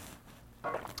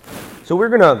So we're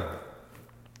going to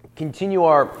continue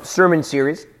our sermon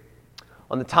series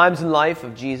on the times in life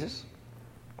of Jesus.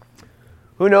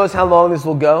 Who knows how long this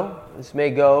will go? This may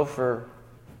go for,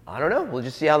 I don't know. We'll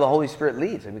just see how the Holy Spirit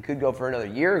leads. And we could go for another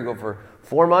year, go for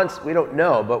 4 months. We don't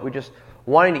know, but we're just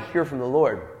wanting to hear from the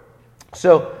Lord.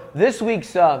 So this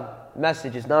week's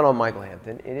message is not on Michael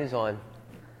Hampton. It is on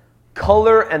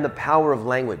color and the power of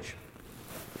language.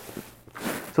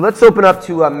 So let's open up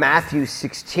to Matthew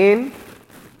 16.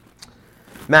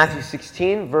 Matthew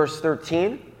 16, verse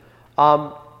 13.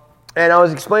 And I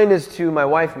was explaining this to my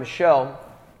wife, Michelle,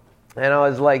 and I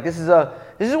was like, this is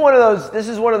one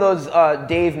of those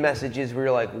Dave messages where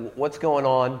you're like, what's going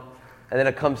on? And then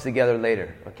it comes together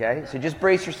later, okay? So just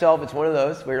brace yourself. It's one of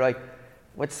those where you're like,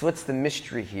 what's the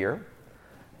mystery here?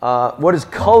 What does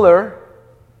color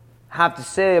have to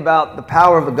say about the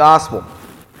power of the gospel?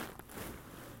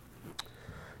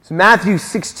 So Matthew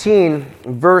 16,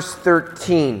 verse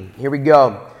 13. Here we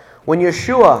go. When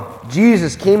Yeshua,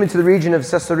 Jesus, came into the region of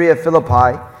Caesarea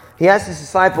Philippi, he asked his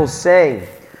disciples, saying,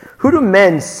 "Who do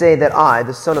men say that I,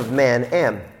 the Son of Man,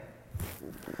 am?"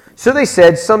 So they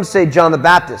said, "Some say John the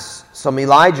Baptist, some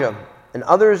Elijah, and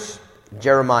others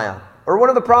Jeremiah, or one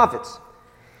of the prophets."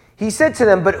 He said to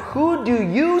them, "But who do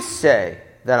you say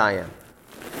that I am?"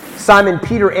 Simon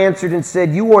Peter answered and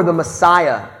said, "You are the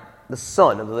Messiah, the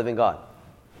Son of the living God."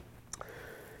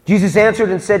 Jesus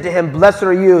answered and said to him, "Blessed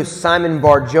are you, Simon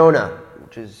Bar-Jonah,"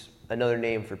 which is another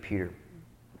name for Peter.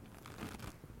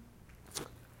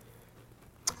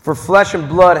 "For flesh and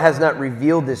blood has not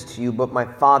revealed this to you, but my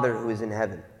Father who is in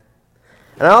heaven.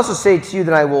 And I also say to you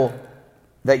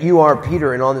that you are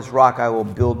Peter, and on this rock I will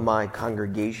build my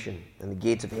congregation, and the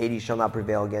gates of Hades shall not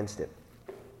prevail against it.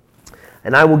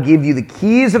 And I will give you the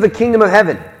keys of the kingdom of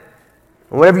heaven.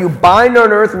 And whatever you bind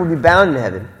on earth will be bound in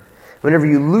heaven. Whenever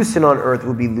you loosen on earth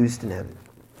will be loosed in heaven."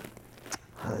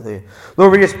 Hallelujah.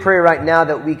 Lord, we just pray right now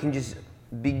that we can just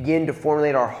begin to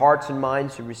formulate our hearts and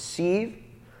minds to receive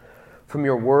from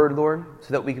your word, Lord,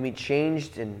 so that we can be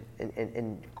changed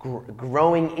and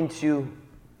growing into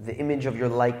the image of your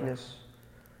likeness,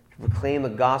 to proclaim the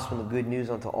gospel and the good news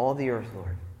unto all the earth,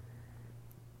 Lord.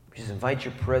 We just invite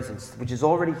your presence, which is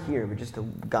already here, but just to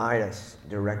guide us,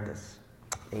 direct us.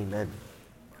 Amen.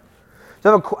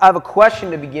 So I have a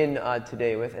question to begin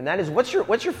today with, and that is, what's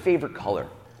your favorite color?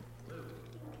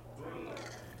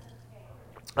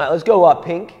 All right, let's go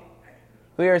pink.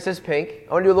 Who here says pink?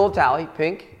 I want to do a little tally.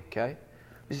 Pink, okay.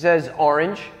 Who says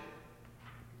orange?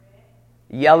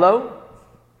 Yellow?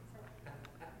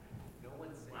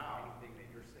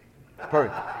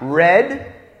 Perfect.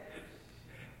 Red?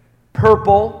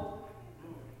 Purple?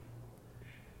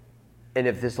 And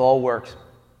if this all works,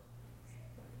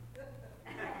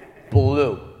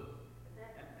 blue.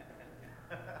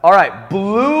 All right,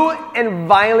 blue and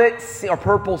violet or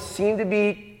purple seem to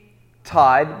be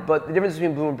tied, but the difference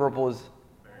between blue and purple is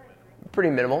pretty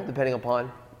minimal, depending upon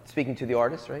speaking to the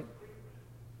artist, right?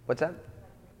 What's that?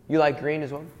 You like green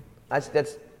as well? That's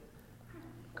okay.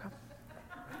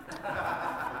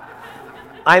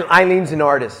 Eileen's an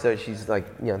artist, so she's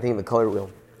like, thinking the color wheel.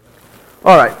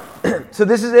 All right, so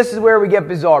this is where we get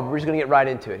bizarre, but we're just going to get right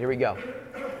into it. Here we go.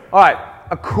 All right.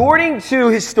 According to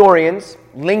historians,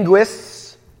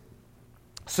 linguists,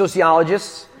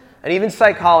 sociologists, and even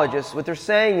psychologists, what they're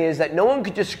saying is that no one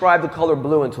could describe the color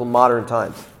blue until modern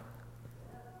times.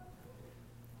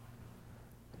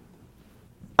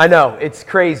 I know, it's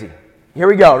crazy. Here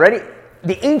we go. Ready?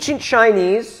 The ancient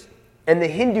Chinese and the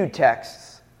Hindu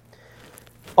texts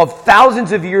of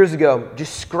thousands of years ago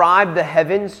described the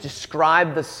heavens,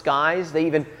 described the skies. They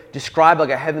even described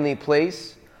like a heavenly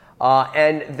place.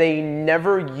 And they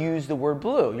never use the word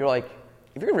blue. You're like,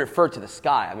 if you're going to refer to the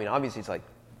sky, I mean, obviously it's like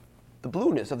the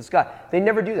blueness of the sky. They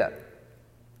never do that.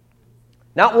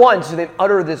 Not once do they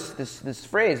utter this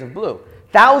phrase of blue.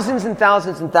 Thousands and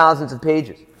thousands and thousands of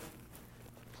pages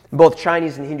in both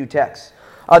Chinese and Hindu texts.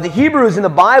 The Hebrews in the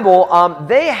Bible,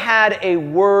 they had a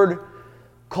word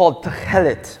called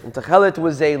techelet. And techelet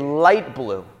was a light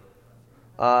blue.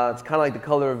 It's kind of like the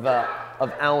color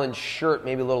of Alan's shirt,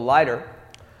 maybe a little lighter.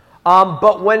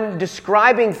 But when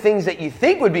describing things that you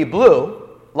think would be blue,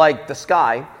 like the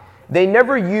sky, they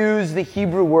never use the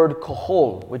Hebrew word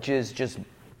kohol, which is just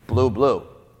blue.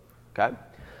 Okay?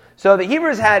 So the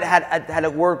Hebrews had a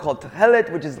word called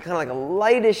techelet, which is kind of like a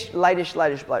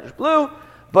lightish blue.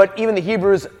 But even the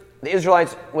Hebrews, the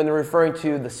Israelites, when they're referring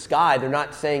to the sky, they're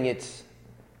not saying it's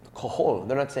kohol.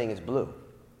 They're not saying it's blue.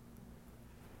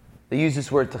 They use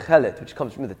this word techelet, which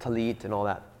comes from the talit and all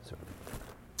that. So,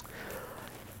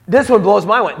 this one blows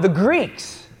my mind. The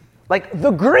Greeks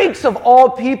of all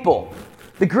people,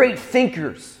 the great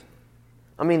thinkers.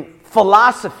 I mean,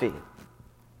 philosophy,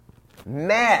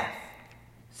 math,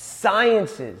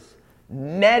 sciences,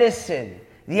 medicine,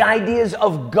 the ideas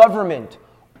of government,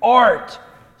 art,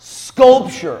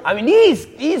 sculpture. I mean,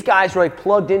 these guys were like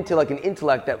plugged into like an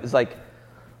intellect that was like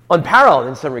unparalleled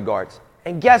in some regards.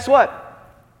 And guess what?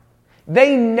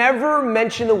 They never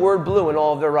mention the word blue in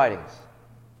all of their writings.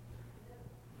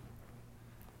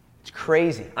 It's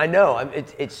crazy. I know.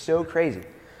 It's so crazy.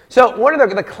 So one of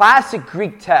the classic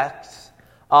Greek texts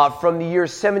from the year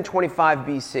 725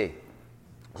 BC,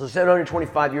 so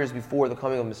 725 years before the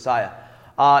coming of Messiah,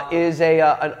 is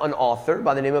an author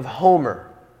by the name of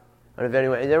Homer. I don't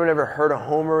know if anyone ever heard of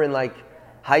Homer in like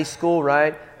high school,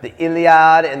 right? The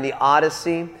Iliad and the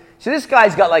Odyssey. So this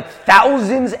guy's got like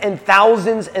thousands and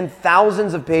thousands and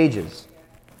thousands of pages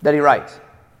that he writes.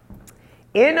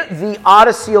 In the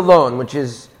Odyssey alone, which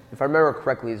is, if I remember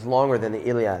correctly, is longer than the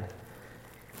Iliad,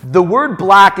 the word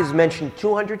black is mentioned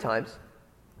 200 times.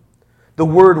 The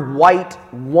word white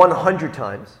 100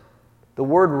 times. The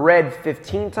word red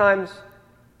 15 times.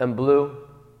 And blue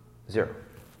 0.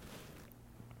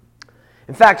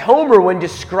 In fact, Homer, when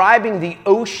describing the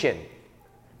ocean,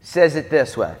 says it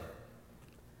this way.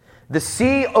 The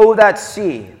sea, oh that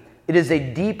sea, it is a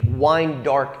deep wine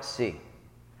dark sea.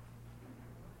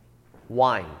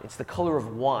 Wine. It's the color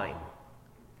of wine.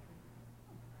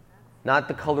 Not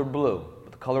the color blue,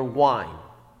 but the color wine.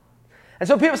 And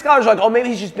so people, scholars are like, oh, maybe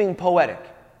he's just being poetic.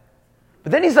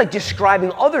 But then he's like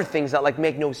describing other things that like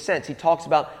make no sense. He talks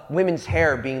about women's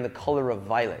hair being the color of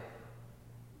violet,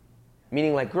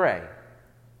 meaning like gray.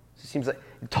 So it seems like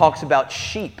it talks about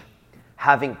sheep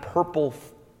having purple,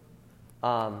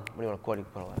 what do you want to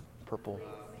call it? Purple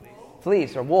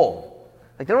fleece or wool.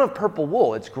 Like they don't have purple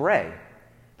wool; it's gray.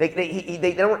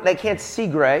 They can't see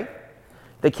gray.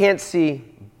 They can't see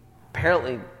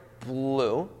apparently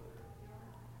blue.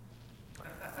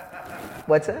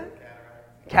 What's that?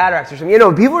 Cataracts or something. You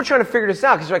know, people are trying to figure this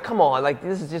out because they're like, come on, like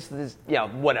this is just this, yeah,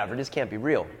 whatever. This can't be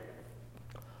real.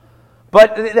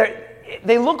 But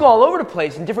they look all over the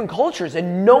place in different cultures,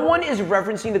 and no one is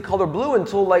referencing the color blue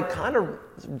until like kind of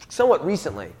somewhat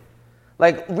recently.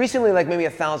 Like recently, like maybe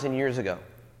 1,000 years ago.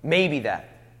 Maybe that.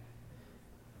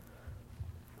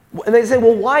 And they say,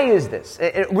 well, why is this?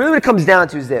 And really what it comes down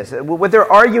to is this. What they're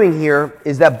arguing here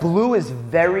is that blue is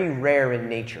very rare in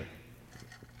nature.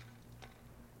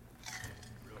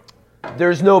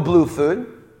 There's no blue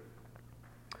food.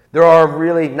 There are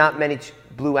really not many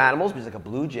blue animals. There's like a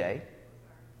blue jay.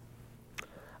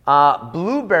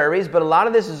 Blueberries, but a lot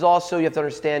of this is also, you have to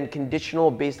understand,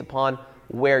 conditional based upon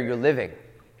where you're living,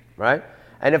 right?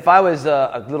 And if I was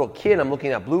a little kid, I'm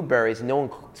looking at blueberries, and no one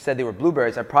said they were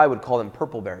blueberries, I probably would call them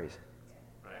purple berries,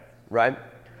 right?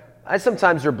 And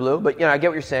sometimes they're blue, but I get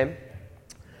what you're saying.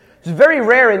 It's very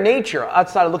rare in nature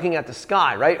outside of looking at the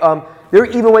sky, right? They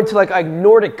even went to like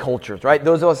Nordic cultures, right?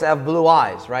 Those of us that have blue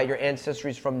eyes, right? Your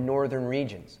ancestry is from northern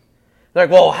regions. They're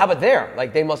like, well, how about there?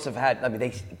 Like they must have had,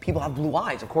 people have blue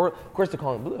eyes. Of course they're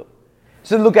calling it blue.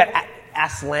 So look at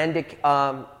Icelandic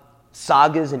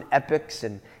sagas and epics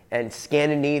and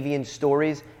Scandinavian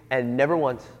stories, and never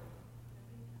once,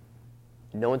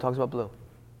 no one talks about blue.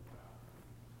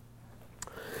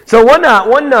 So one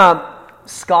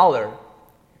scholar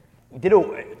did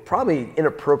a probably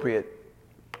inappropriate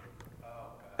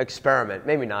experiment.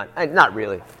 Maybe not. Not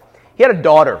really. He had a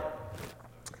daughter.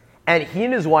 And he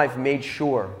and his wife made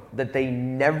sure that they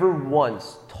never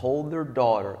once told their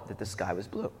daughter that the sky was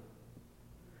blue.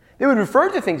 They would refer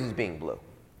to things as being blue.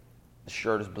 The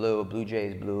shirt is blue, a blue jay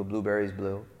is blue, a blueberry is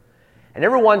blue. And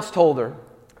never once told her.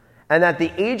 And at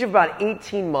the age of about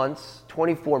 18 months,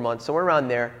 24 months, somewhere around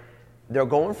there, they're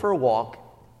going for a walk.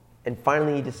 And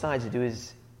finally he decides to do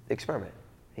his experiment.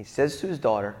 He says to his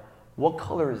daughter, what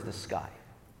color is the sky?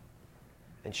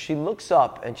 And she looks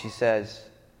up and she says,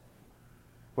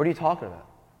 what are you talking about?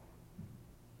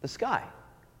 The sky.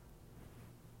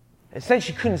 And since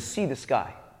she couldn't see the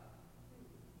sky.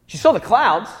 She saw the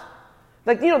clouds.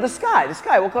 Like, the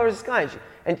sky, what color is the sky?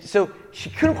 And so she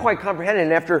couldn't quite comprehend it.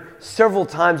 And after several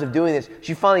times of doing this,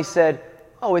 she finally said,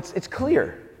 oh, it's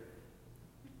clear.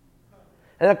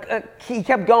 And he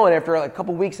kept going after a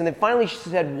couple weeks, and then finally she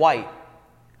said white.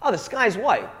 Oh, the sky's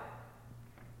white.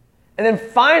 And then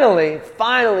finally,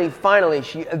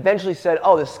 she eventually said,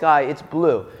 oh, the sky, it's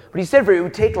blue. But he said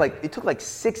it took like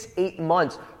 6-8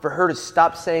 months for her to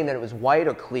stop saying that it was white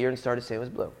or clear and started saying it was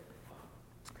blue.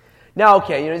 Now,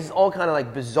 okay, this is all kind of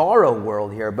like bizarro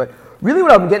world here, but really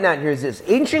what I'm getting at here is this.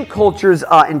 Ancient cultures,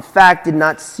 in fact, did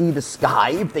not see the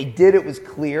sky. If they did, it was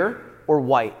clear or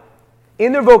white.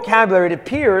 In their vocabulary, it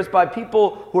appears by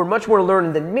people who are much more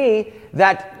learned than me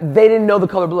that they didn't know the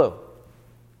color blue.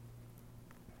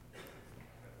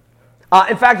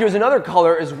 In fact, there was another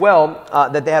color as well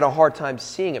that they had a hard time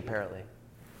seeing, apparently.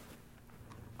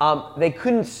 They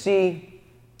couldn't see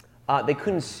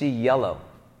yellow.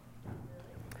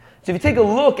 So if you take a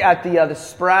look at the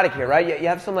sporadic here, right, you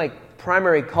have some like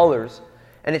primary colors,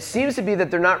 and it seems to be that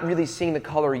they're not really seeing the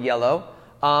color yellow.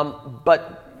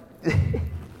 But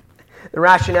the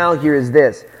rationale here is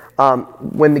this.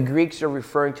 When the Greeks are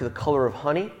referring to the color of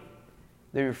honey,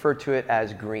 they refer to it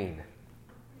as green.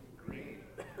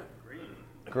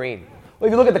 Green. Well,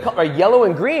 if you look at the color, yellow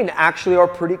and green actually are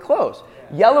pretty close.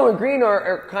 Yellow and green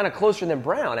are kind of closer than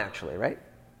brown, actually, right?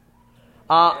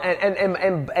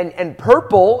 And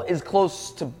purple is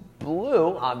close to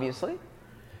blue, obviously.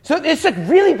 So it's like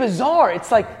really bizarre.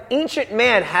 It's like ancient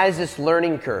man has this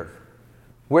learning curve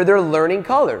where they're learning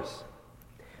colors.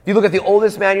 If you look at the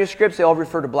oldest manuscripts, they all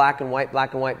refer to black and white,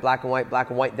 black and white, black and white, black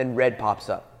and white, then red pops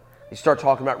up. They start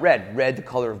talking about red. Red, the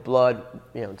color of blood,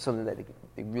 it's something that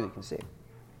they really can see.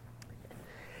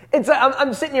 It's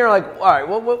I'm sitting here like, all right,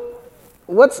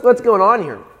 what's going on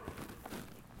here?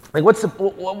 Like,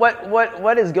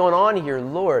 what is going on here,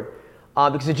 Lord?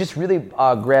 Because it just really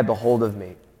grabbed a hold of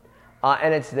me.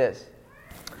 And it's this.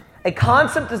 A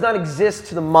concept does not exist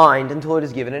to the mind until it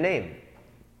is given a name.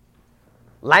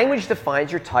 Language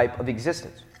defines your type of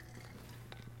existence.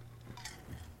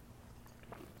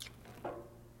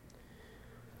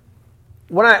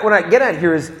 What I get at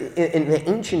here is, in the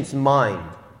ancients' mind,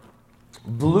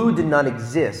 blue did not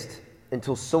exist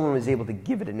until someone was able to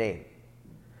give it a name.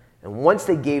 And once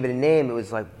they gave it a name, it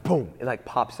was like, boom, it like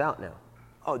pops out now.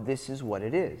 Oh, this is what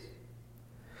it is.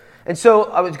 And so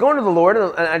I was going to the Lord,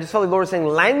 and I just felt the Lord saying,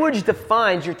 language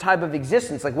defines your type of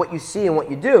existence, like what you see and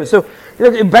what you do. So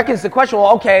it beckons the question,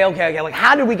 well, okay, like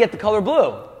how did we get the color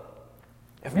blue?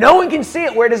 If no one can see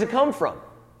it, where does it come from?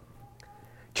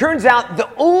 Turns out the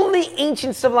only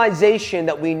ancient civilization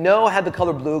that we know had the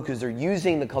color blue, because they're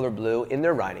using the color blue in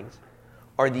their writings,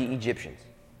 are the Egyptians.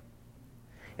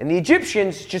 And the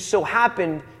Egyptians just so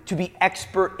happened to be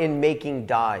expert in making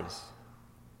dyes.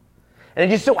 And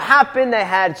it just so happened they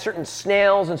had certain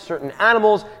snails and certain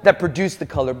animals that produced the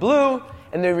color blue,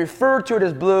 and they refer to it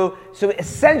as blue. So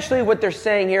essentially what they're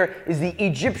saying here is the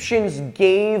Egyptians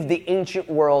gave the ancient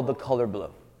world the color blue.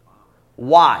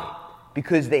 Why?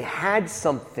 Because they had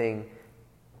something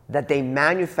that they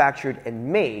manufactured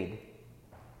and made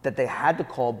that they had to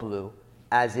call blue,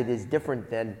 as it is different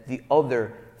than the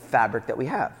other fabric that we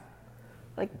have.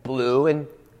 Like blue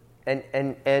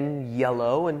and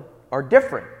yellow and are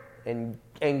different. And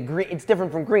green, it's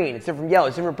different from green, it's different from yellow,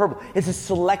 it's different from purple. It's a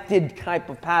selected type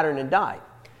of pattern and dye.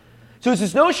 So it's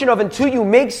this notion of until you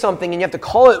make something and you have to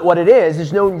call it what it is,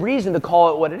 there's no reason to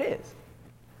call it what it is.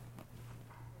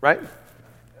 Right?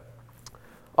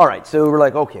 All right, so we're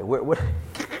like, okay, what?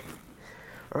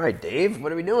 All right, Dave,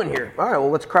 what are we doing here? All right,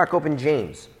 well, let's crack open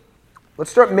James.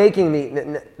 Let's start making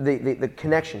the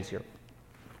connections here.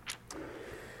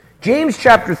 James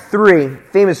chapter 3,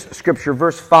 famous scripture,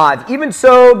 verse 5. Even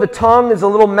so, the tongue is a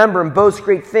little member and boasts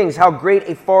great things. How great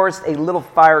a forest a little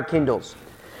fire kindles.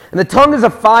 And the tongue is a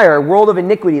fire, a world of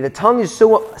iniquity. The tongue is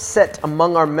so set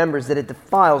among our members that it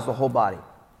defiles the whole body.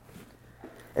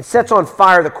 It sets on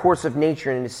fire the course of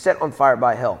nature and is set on fire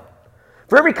by hell.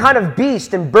 For every kind of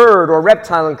beast and bird or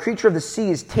reptile and creature of the sea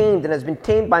is tamed and has been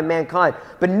tamed by mankind.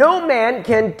 But no man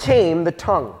can tame the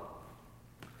tongue.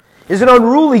 It is an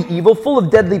unruly evil, full of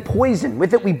deadly poison.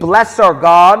 With it we bless our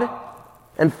God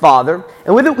and Father,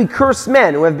 and with it we curse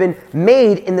men who have been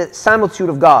made in the similitude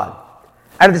of God.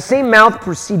 Out of the same mouth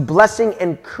proceed blessing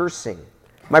and cursing.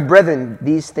 My brethren,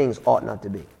 these things ought not to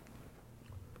be.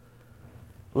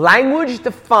 Language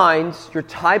defines your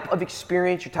type of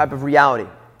experience, your type of reality.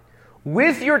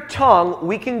 With your tongue,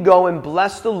 we can go and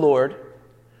bless the Lord.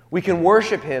 We can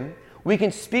worship Him. We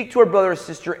can speak to our brother or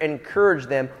sister and encourage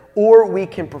them, or we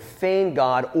can profane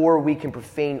God, or we can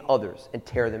profane others and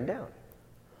tear them down.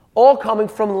 All coming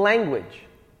from language.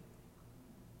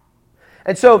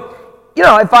 And so,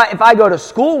 if I go to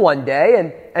school one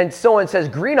day and someone says,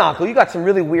 Greenackle, you got some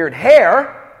really weird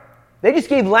hair, they just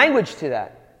gave language to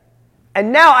that.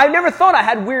 And now, I never thought I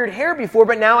had weird hair before,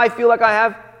 but now I feel like I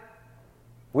have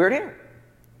weird hair.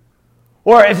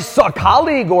 Or if a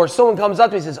colleague or someone comes up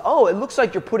to me and says, oh, it looks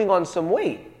like you're putting on some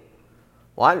weight.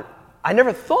 Well, I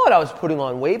never thought I was putting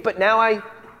on weight, but now I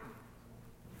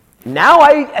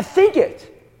think it.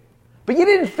 But you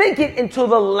didn't think it until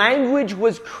the language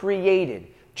was created.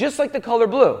 Just like the color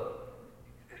blue.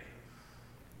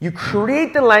 You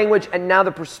create the language and now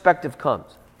the perspective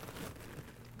comes.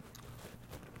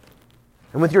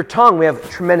 And with your tongue, we have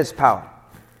tremendous power.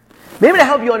 maybe to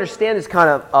help you understand this kind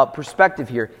of perspective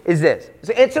here is this.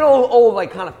 It's an old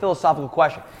like kind of philosophical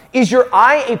question. Is your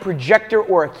eye a projector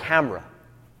or a camera?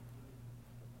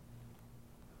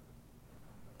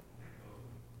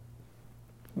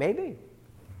 Maybe.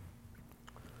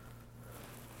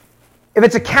 If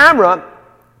it's a camera,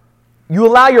 you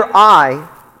allow your eye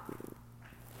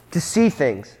to see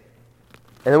things.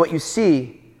 And then what you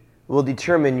see will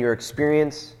determine your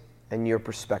experience and your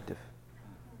perspective.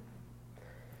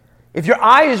 If your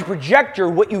eye is a projector,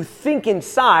 what you think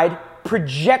inside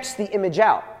projects the image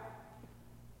out.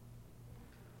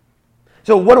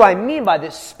 So what do I mean by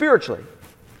this spiritually?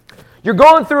 You're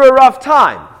going through a rough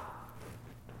time.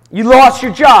 You lost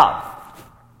your job.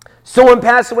 Someone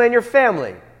passed away in your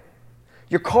family.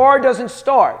 Your car doesn't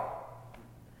start.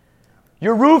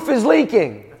 Your roof is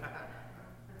leaking.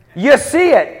 You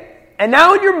see it. And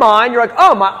now in your mind, you're like,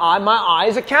 oh, my eye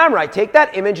is a camera. I take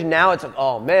that image and now it's like,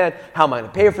 oh man, how am I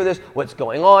going to pay for this? What's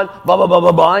going on? Blah, blah, blah,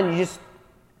 blah, blah. And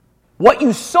what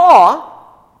you saw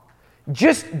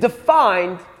just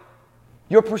defined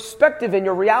your perspective and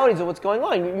your realities of what's going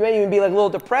on. You may even be like a little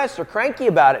depressed or cranky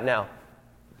about it now.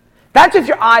 That's if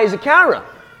your eye is a camera.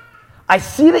 I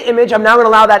see the image. I'm now going to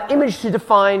allow that image to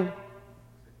define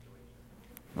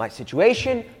my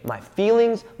situation, my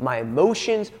feelings, my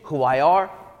emotions, who I are,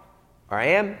 or I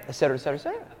am, etc., etc.,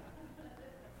 etc.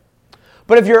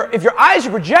 But if your eye is a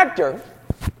projector,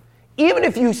 even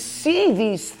if you see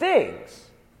these things,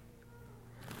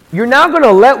 you're now going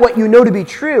to let what you know to be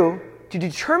true to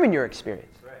determine your experience.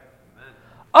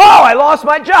 Oh, I lost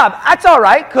my job. That's all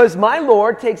right, because my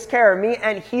Lord takes care of me,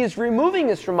 and He is removing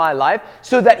this from my life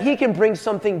so that He can bring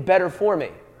something better for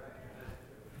me.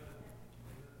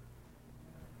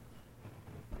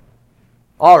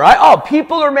 All right. Oh,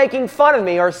 people are making fun of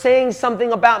me or saying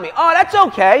something about me. Oh, that's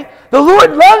okay. The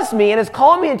Lord loves me and has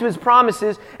called me into His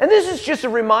promises, and this is just a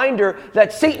reminder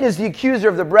that Satan is the accuser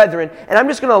of the brethren, and I'm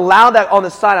just going to allow that on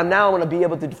the side. I'm going to be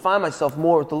able to define myself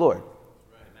more with the Lord.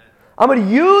 I'm going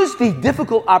to use the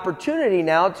difficult opportunity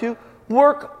now to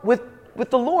work with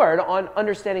the Lord on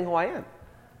understanding who I am.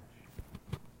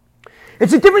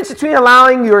 It's a difference between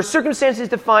allowing your circumstances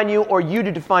to define you or you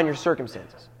to define your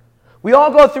circumstances. We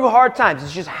all go through hard times.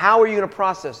 It's just how are you going to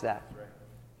process that?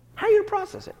 How are you going to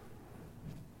process it?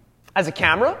 As a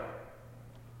camera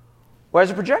or as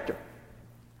a projector?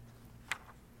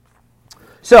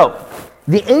 So,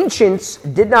 the ancients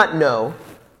did not know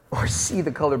or see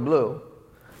the color blue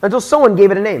until someone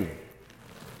gave it a name.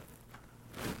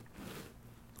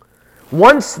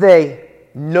 Once they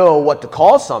know what to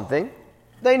call something,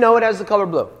 they know it as the color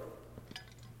blue.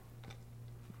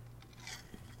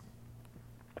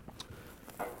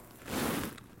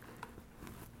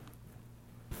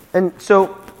 And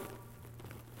so,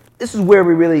 this is where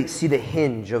we really see the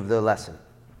hinge of the lesson.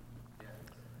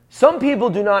 Some people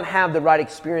do not have the right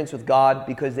experience with God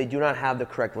because they do not have the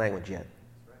correct language yet.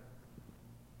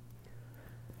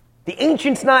 The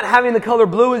ancients not having the color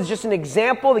blue is just an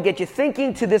example to get you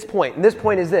thinking to this point. And this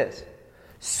point is this.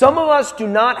 Some of us do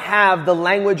not have the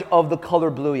language of the color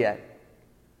blue yet.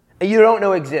 And you don't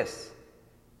know exists.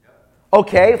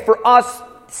 Okay, for us,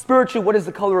 spiritually, what is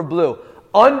the color of blue?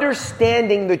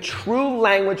 Understanding the true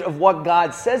language of what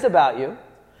God says about you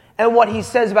and what He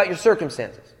says about your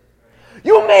circumstances.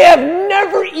 You may have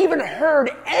never even heard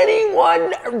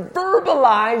anyone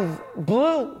verbalize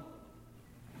blue.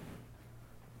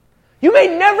 You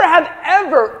may never have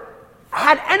ever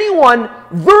had anyone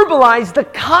verbalize the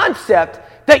concept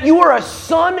that you are a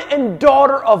son and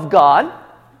daughter of God,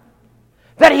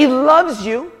 that He loves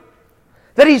you,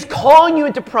 that He's calling you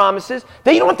into promises,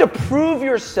 that you don't have to prove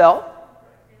yourself,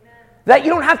 that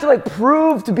you don't have to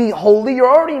prove to be holy. You're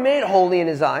already made holy in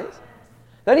His eyes.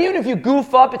 That even if you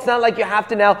goof up, it's not like you have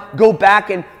to now go back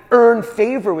and earn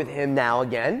favor with Him now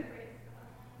again.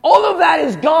 All of that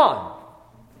is gone.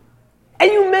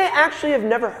 And you may actually have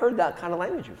never heard that kind of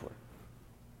language before.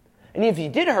 And if you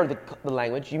did hear the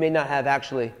language, you may not have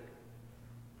actually,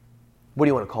 what do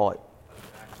you want to call it?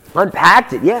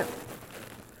 Unpacked it, yeah.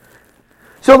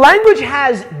 So language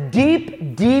has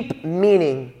deep, deep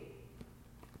meaning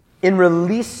in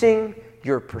releasing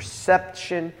your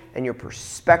perception and your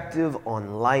perspective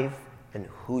on life and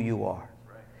who you are.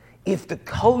 If the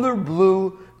color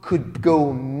blue could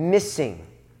go missing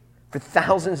for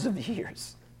thousands of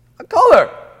years, a color,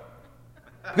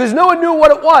 because no one knew what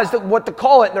it was, what to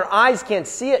call it, and their eyes can't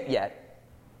see it yet.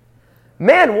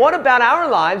 Man, what about our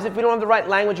lives if we don't have the right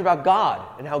language about God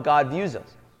and how God views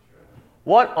us?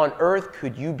 What on earth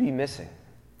could you be missing?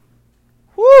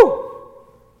 Woo!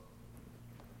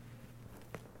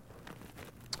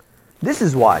 This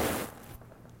is why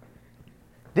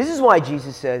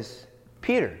Jesus says,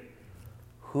 Peter,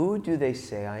 who do they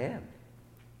say I am?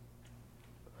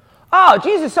 Oh,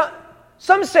 Jesus,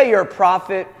 some say you're a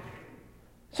prophet.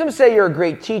 Some say you're a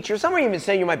great teacher. Some are even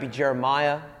saying you might be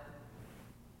Jeremiah.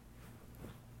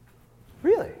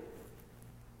 Really?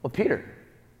 Well, Peter,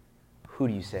 who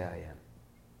do you say I am?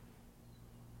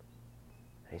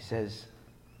 And he says,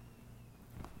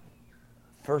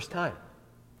 first time.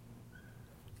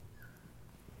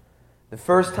 The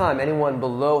first time anyone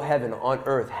below heaven on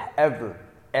earth ever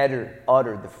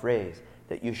uttered the phrase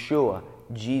that Yeshua,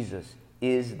 Jesus,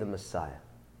 is the Messiah.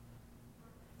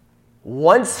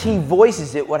 Once he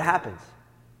voices it, what happens?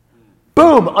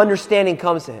 Boom, understanding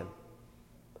comes to him.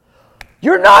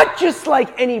 You're not just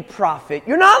like any prophet.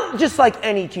 You're not just like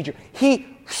any teacher. He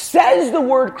says the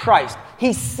word Christ.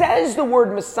 He says the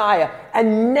word Messiah,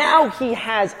 and now he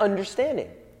has understanding.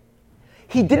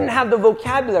 He didn't have the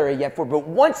vocabulary yet for it, but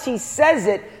once he says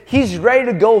it, he's ready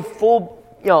to go full,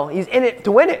 he's in it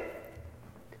to win it.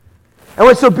 And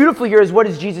what's so beautiful here is, what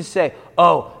does Jesus say?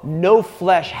 Oh, no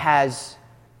flesh has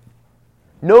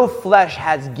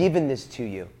given this to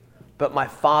you, but my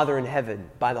Father in heaven,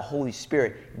 by the Holy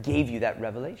Spirit, gave you that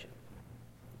revelation.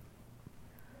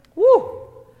 Woo!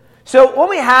 So what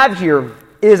we have here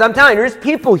is, I'm telling you, there's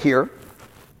people here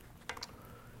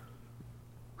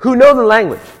who know the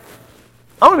language.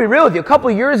 I'm going to be real with you. A couple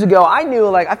of years ago, I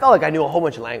felt like I knew a whole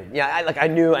bunch of language. Yeah, I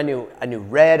knew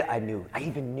red. I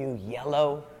even knew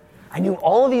yellow. I knew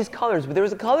all of these colors, but there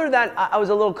was a color that I was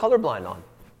a little colorblind on.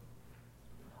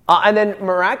 And then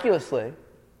miraculously,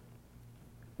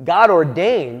 God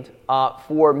ordained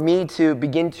for me to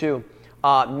begin to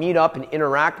meet up and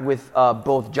interact with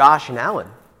both Josh and Alan.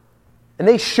 And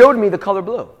they showed me the color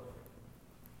blue.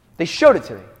 They showed it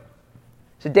to me.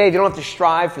 They said, Dave, you don't have to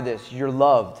strive for this. You're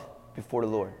loved before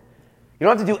the Lord. You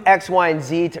don't have to do X, Y, and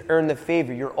Z to earn the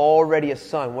favor. You're already a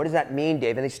son. What does that mean,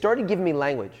 Dave? And they started giving me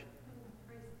language.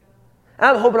 And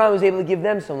I'm hoping I was able to give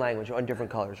them some language on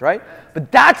different colors, right?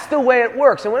 But that's the way it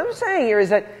works. And what I'm saying here is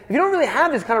that if you don't really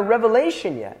have this kind of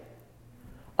revelation yet,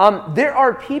 there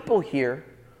are people here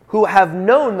who have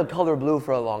known the color blue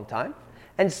for a long time,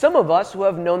 and some of us who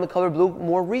have known the color blue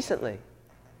more recently.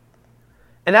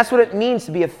 And that's what it means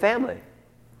to be a family.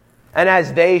 And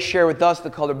as they share with us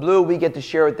the color blue, we get to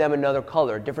share with them another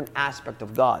color, a different aspect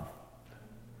of God.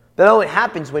 That only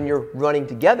happens when you're running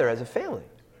together as a family,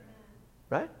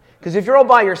 right? Because if you're all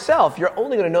by yourself, you're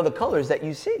only going to know the colors that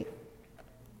you see.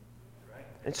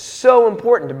 It's so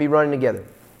important to be running together.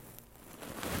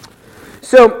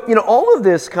 So, all of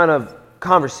this kind of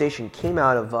conversation came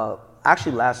out of,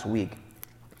 actually last week.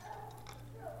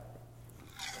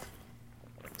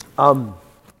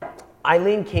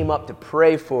 Eileen came up to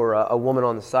pray for a woman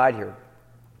on the side here.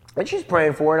 And she's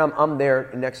praying for her, and I'm there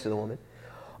next to the woman.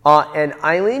 And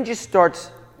Eileen just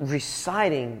starts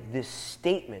reciting this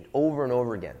statement over and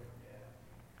over again.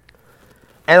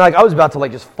 And I was about to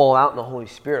just fall out in the Holy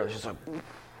Spirit. It was just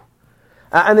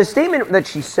and the statement that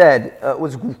she said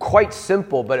was quite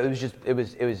simple, but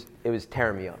it was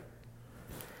tearing me up.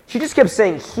 She just kept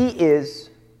saying, He is,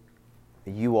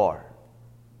 you are.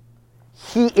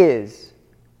 He is,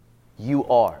 you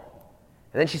are.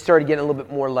 And then she started getting a little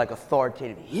bit more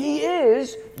authoritative. He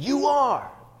is, you are.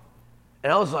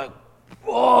 And I was like,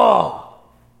 whoa.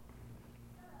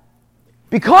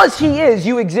 Because He is,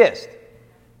 you exist.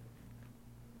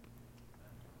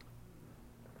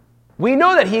 We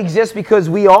know that He exists because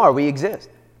we exist.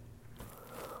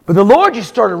 But the Lord just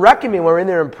started wrecking me when we were in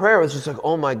there in prayer. It was just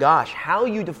oh my gosh, how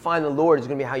you define the Lord is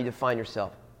going to be how you define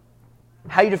yourself.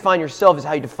 How you define yourself is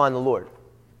how you define the Lord.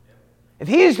 If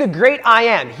He is the great I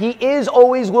am, He is,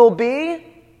 always will be,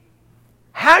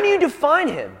 how do you define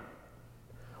Him?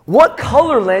 What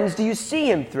color lens do you see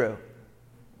Him through?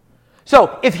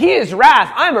 So, if He is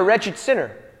wrath, I'm a wretched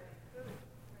sinner.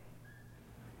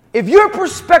 If your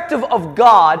perspective of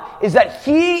God is that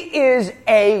He is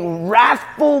a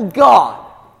wrathful God,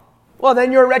 well,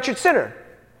 then you're a wretched sinner.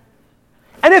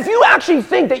 And if you actually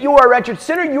think that you are a wretched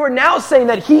sinner, you are now saying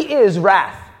that He is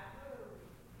wrath.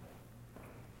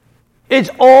 It's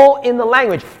all in the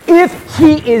language. If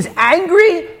He is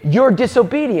angry, you're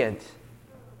disobedient.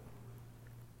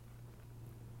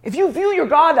 If you view your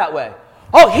God that way,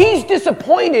 He's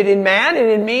disappointed in man and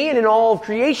in me and in all of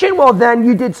creation, well, then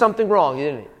you did something wrong,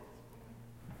 didn't you?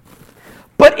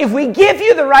 But if we give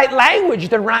you the right language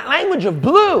of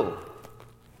blue,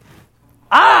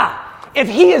 if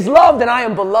He is loved, then I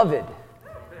am beloved.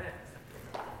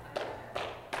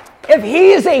 If He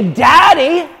is a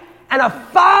daddy and a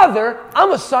father,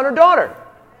 I'm a son or daughter.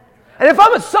 And if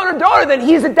I'm a son or daughter, then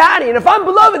He's a daddy. And if I'm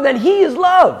beloved, then He is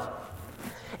love.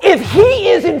 If He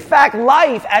is in fact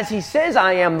life, as He says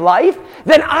I am life,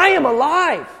 then I am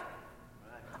alive.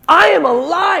 I am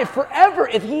alive forever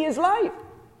if he is life.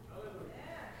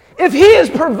 If he is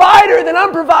provider, then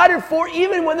I'm provided for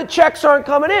even when the checks aren't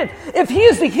coming in. If he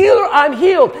is the healer, I'm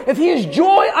healed. If he is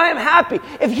joy, I am happy.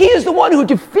 If he is the one who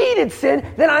defeated sin,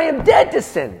 then I am dead to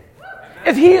sin.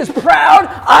 If he is proud,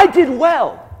 I did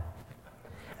well.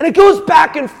 And it goes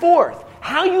back and forth.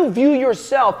 How you view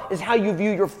yourself is how you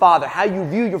view your Father. How you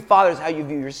view your Father is how you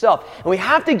view yourself. And we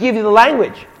have to give you the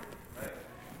language.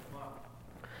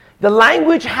 The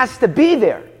language has to be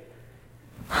there.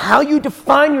 How you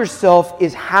define yourself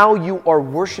is how you are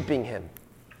worshiping him.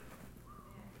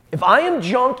 If I am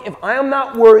junk, if I am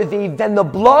not worthy, then the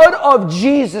blood of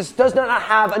Jesus does not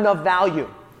have enough value.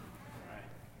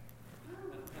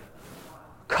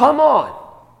 Come on.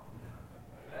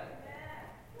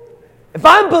 If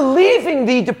I'm believing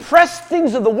the depressed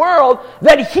things of the world,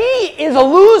 that he is a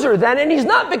loser then, and he's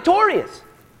not victorious.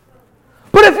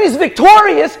 But if he's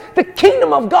victorious, the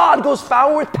kingdom of God goes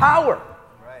forward with power.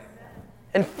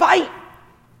 And fight.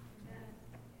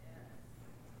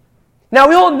 Now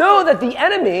we all know that the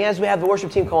enemy, as we have the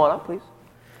worship team come on up, please.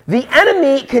 The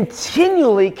enemy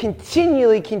continually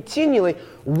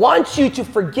wants you to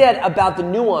forget about the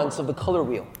nuance of the color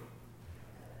wheel.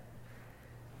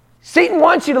 Satan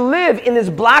wants you to live in this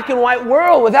black and white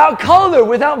world without color,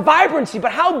 without vibrancy.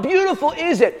 But how beautiful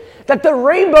is it that the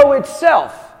rainbow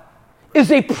itself is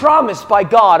a promise by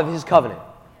God of his covenant.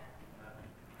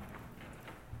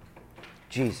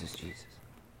 Jesus.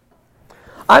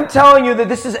 I'm telling you that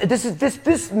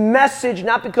this message,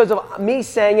 not because of me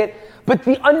saying it, but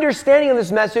the understanding of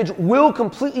this message will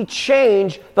completely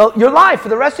change your life for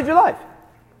the rest of your life.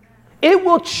 It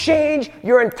will change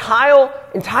your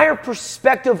entire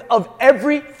perspective of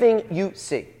everything you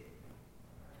see.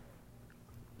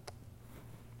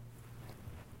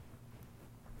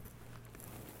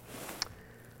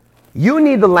 You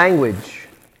need the language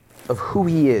of who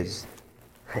he is.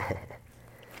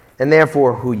 And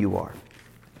therefore who you are.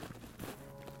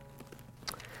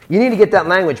 You need to get that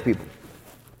language, people.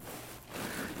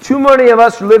 Too many of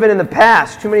us are living in the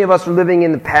past. Too many of us are living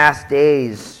in the past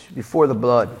days before the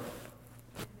blood.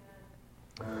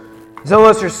 Some of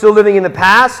us are still living in the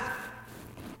past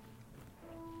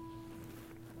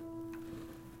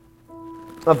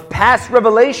of past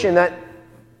revelation that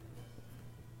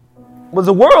was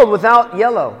a world without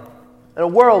yellow and a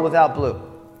world without blue.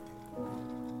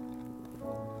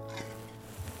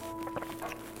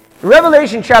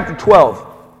 Revelation chapter 12,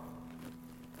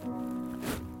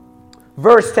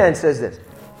 verse 10 says this.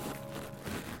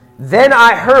 Then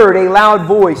I heard a loud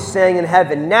voice saying in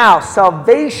heaven, now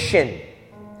salvation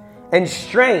and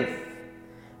strength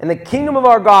and the kingdom of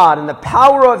our God and the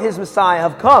power of his Messiah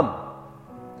have come.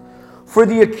 For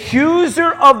the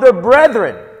accuser of the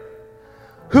brethren,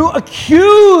 who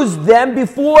accused them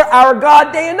before our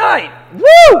God day and night.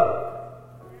 Woo!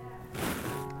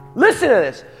 Listen to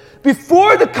this.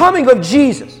 Before the coming of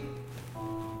Jesus,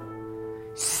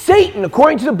 Satan,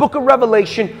 according to the book of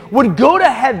Revelation, would go to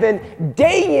heaven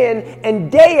day in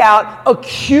and day out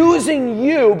accusing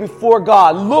you before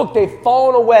God. Look, they've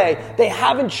fallen away. They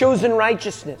haven't chosen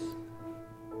righteousness.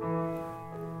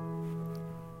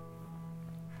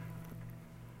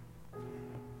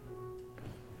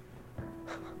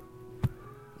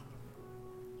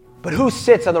 But who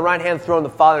sits on the right-hand throne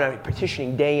of the Father and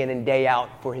petitioning day in and day out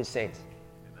for his saints?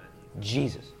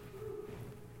 Jesus.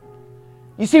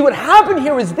 You see, what happened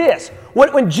here is this.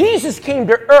 When Jesus came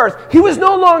to earth, he was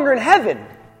no longer in heaven.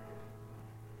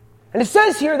 And it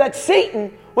says here that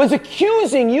Satan was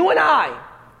accusing you and I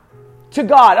to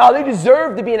God. Oh, they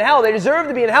deserve to be in hell. They deserve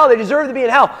to be in hell. They deserve to be in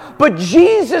hell. But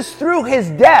Jesus, through his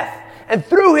death and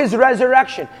through his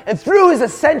resurrection and through his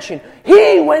ascension,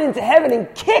 he went into heaven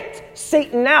and kicked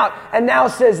Satan out and now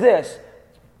says this.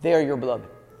 They are your beloved.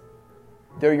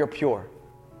 They're your pure.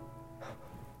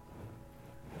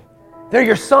 They're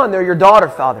your son. They're your daughter,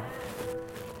 Father.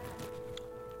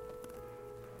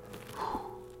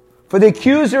 For the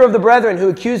accuser of the brethren who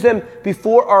accused them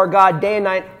before our God day and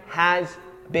night has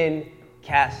been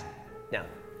cast down.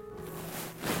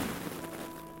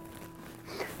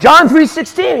 John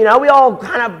 3:16, we all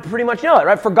kind of pretty much know it,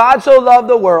 right? For God so loved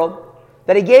the world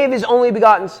that he gave his only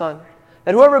begotten Son,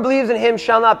 that whoever believes in him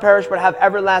shall not perish but have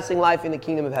everlasting life in the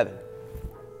kingdom of heaven.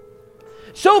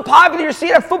 So popular, you see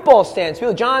it at football stands.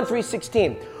 John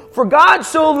 3:16. For God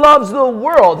so loves the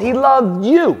world, he loved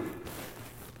you.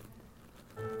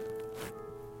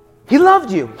 He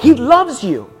loved you. He loves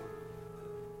you.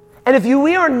 And if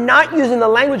we are not using the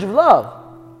language of love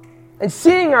and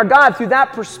seeing our God through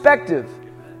that perspective,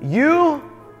 you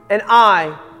and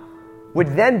I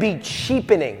would then be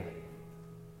cheapening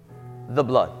the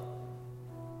blood.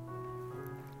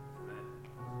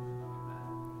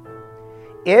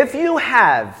 If you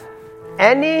have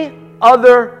any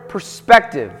other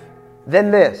perspective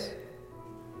than this,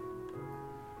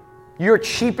 you're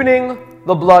cheapening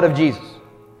the blood of Jesus.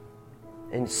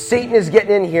 And Satan is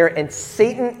getting in here, and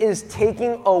Satan is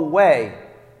taking away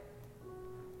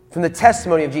from the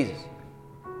testimony of Jesus.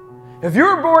 If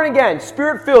you're born again,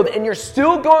 Spirit-filled, and you're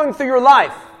still going through your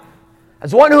life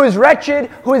as one who is wretched,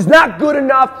 who is not good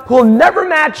enough, who will never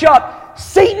match up,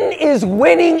 Satan is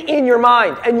winning in your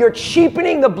mind, and you're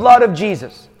cheapening the blood of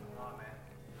Jesus.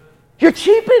 You're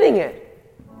cheapening it.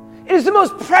 It is the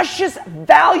most precious,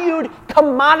 valued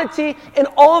commodity in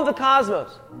all of the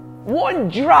cosmos. One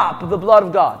drop of the blood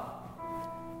of God.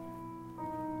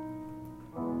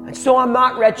 And so I'm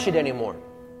not wretched anymore.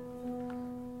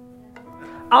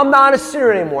 I'm not a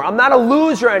sinner anymore. I'm not a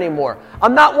loser anymore.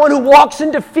 I'm not one who walks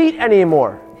in defeat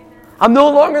anymore. I'm no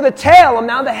longer the tail. I'm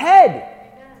now the head.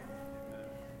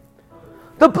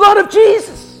 The blood of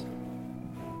Jesus.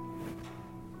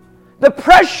 The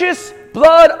precious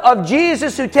blood of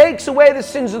Jesus, who takes away the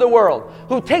sins of the world,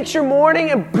 who takes your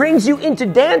mourning and brings you into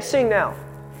dancing now.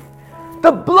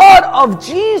 The blood of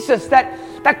Jesus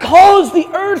that caused the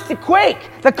earth to quake,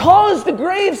 that caused the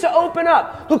graves to open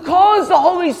up, who caused the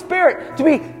Holy Spirit to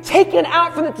be taken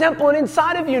out from the temple and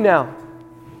inside of you now.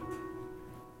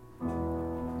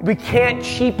 We can't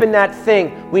cheapen that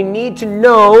thing. We need to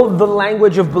know the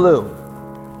language of blue.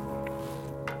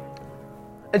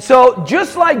 And so,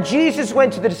 just like Jesus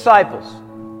went to the disciples,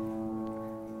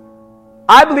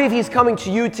 I believe He's coming to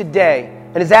you today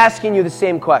and is asking you the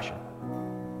same question.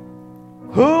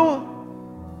 Who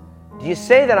do you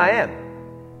say that I am?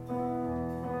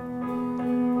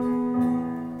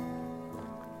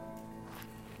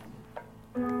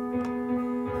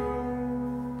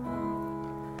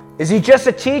 Is He just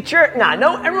a teacher?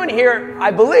 No, everyone here,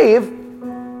 I believe,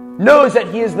 knows that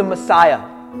He is the Messiah.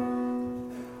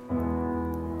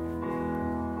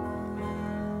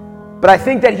 But I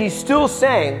think that He's still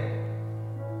saying,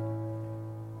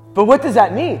 but what does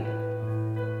that mean?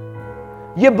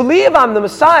 You believe I'm the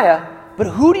Messiah, but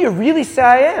who do you really say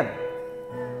I am?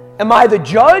 Am I the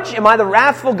judge? Am I the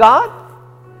wrathful God?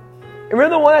 Remember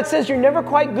the one that says you're never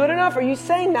quite good enough? Are you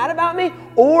saying that about me?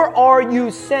 Or are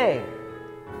you saying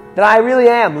that I really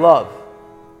am love?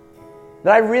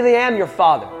 That I really am your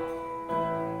Father?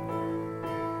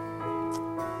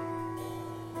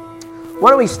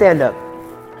 Why don't we stand up?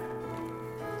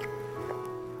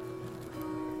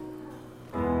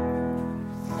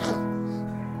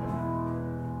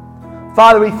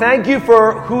 Father, we thank You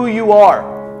for who You are.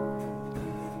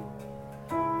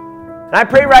 And I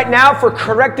pray right now for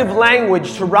corrective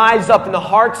language to rise up in the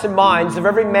hearts and minds of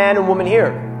every man and woman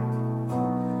here.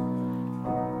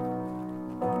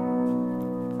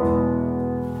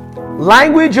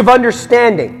 Language of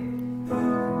understanding.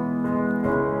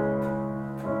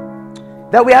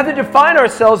 That we have to define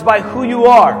ourselves by who You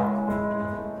are.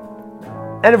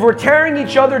 And if we're tearing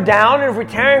each other down, and if we're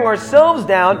tearing ourselves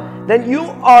down, then You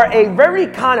are a very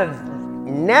kind of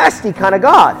nasty kind of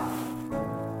God.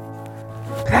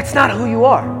 But that's not who You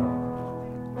are.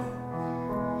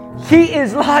 He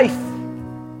is life,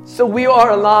 so we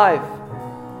are alive.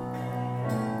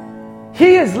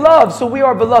 He is love, so we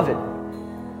are beloved.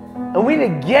 And we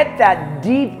need to get that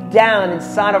deep down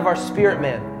inside of our spirit,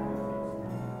 man.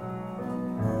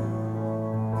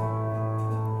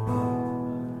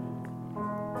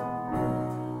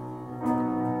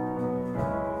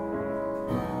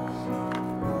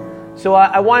 So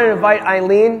I want to invite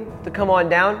Eileen to come on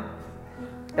down,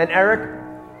 and Eric.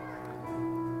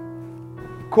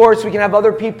 Of course, we can have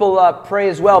other people pray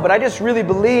as well, but I just really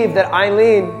believe that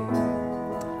Eileen,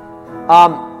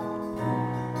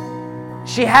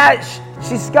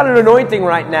 she's got an anointing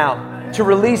right now to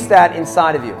release that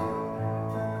inside of you.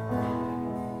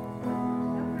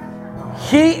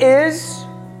 He is,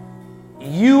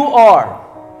 you are.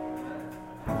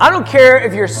 I don't care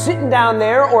if you're sitting down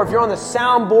there or if you're on the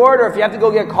soundboard or if you have to go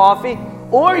get coffee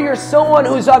or you're someone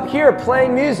who's up here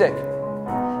playing music.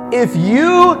 If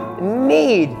you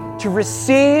need to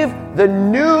receive the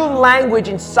new language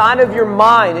inside of your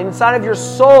mind, inside of your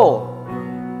soul,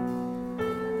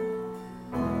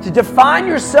 to define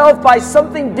yourself by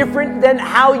something different than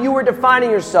how you were defining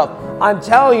yourself, I'm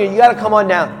telling you, you got to come on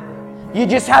down. You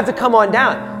just have to come on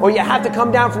down, or you have to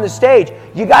come down from the stage.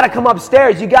 You got to come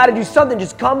upstairs. You got to do something.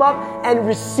 Just come up and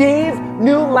receive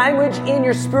new language in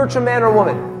your spiritual man or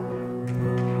woman.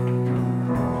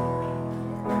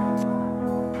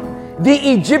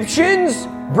 The Egyptians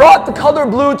brought the color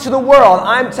blue to the world.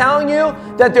 I'm telling you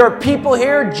that there are people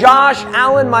here, Josh,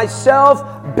 Alan, myself,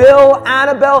 Bill,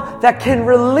 Annabelle, that can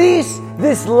release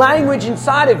this language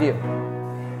inside of you.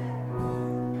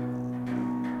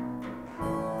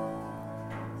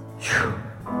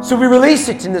 So we release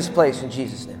it in this place in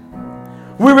Jesus'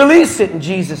 name. We release it in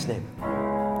Jesus' name.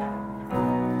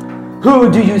 Who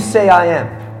do you say I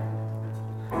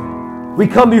am? We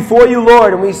come before you,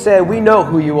 Lord, and we say, we know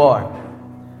who you are.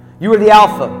 You are the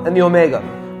Alpha and the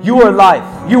Omega. You are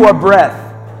life. You are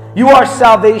breath. You are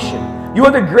salvation. You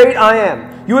are the great I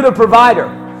am. You are the provider.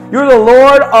 You are the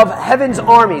Lord of heaven's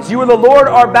armies. You are the Lord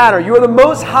our banner. You are the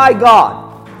most high God.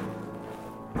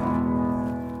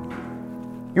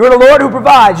 You are the Lord who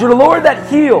provides. You are the Lord that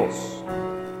heals.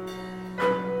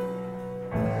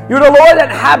 You are the Lord that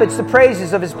inhabits the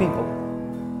praises of His people.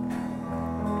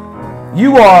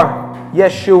 You are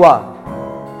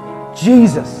Yeshua,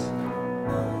 Jesus,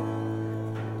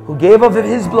 who gave of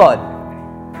His blood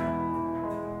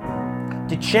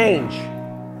to change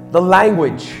the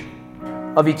language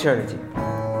of eternity.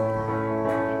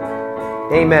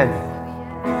 Amen.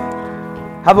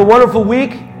 Have a wonderful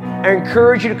week. I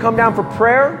encourage you to come down for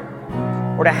prayer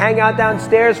or to hang out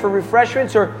downstairs for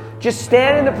refreshments or just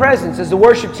stand in the presence as the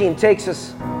worship team takes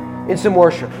us in some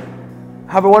worship.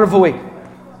 Have a wonderful week.